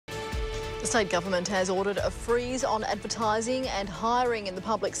The state government has ordered a freeze on advertising and hiring in the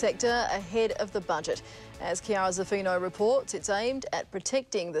public sector ahead of the budget. As Chiara Zaffino reports, it's aimed at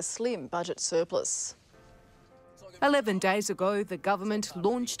protecting the slim budget surplus. 11 days ago, the government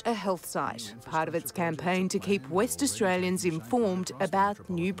launched a health site, part of its campaign to keep West Australians informed about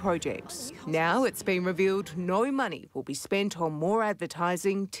new projects. Now it's been revealed no money will be spent on more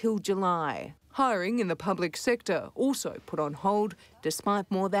advertising till July. Hiring in the public sector also put on hold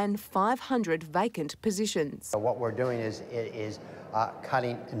despite more than 500 vacant positions. So what we're doing is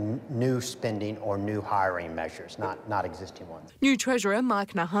cutting new spending or new hiring measures, not existing ones. New Treasurer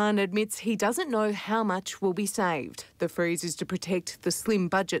Mike Nahan admits he doesn't know how much will be saved. The freeze is to protect the slim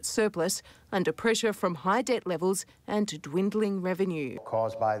budget surplus under pressure from high debt levels and dwindling revenue.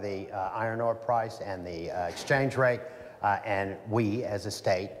 Caused by the iron ore price and the exchange rate, and we as a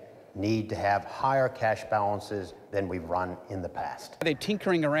state need to have higher cash balances than we've run in the past. They're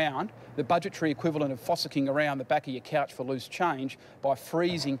tinkering around the budgetary equivalent of fossicking around the back of your couch for loose change by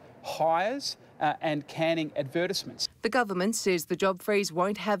freezing hires and canning advertisements. The government says the job freeze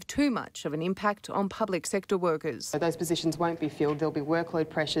won't have too much of an impact on public sector workers. So those positions won't be filled. There'll be workload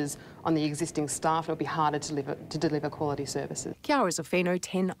pressures on the existing staff. It'll be harder to deliver quality services. Chiara Zaffino,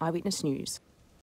 10 Eyewitness News.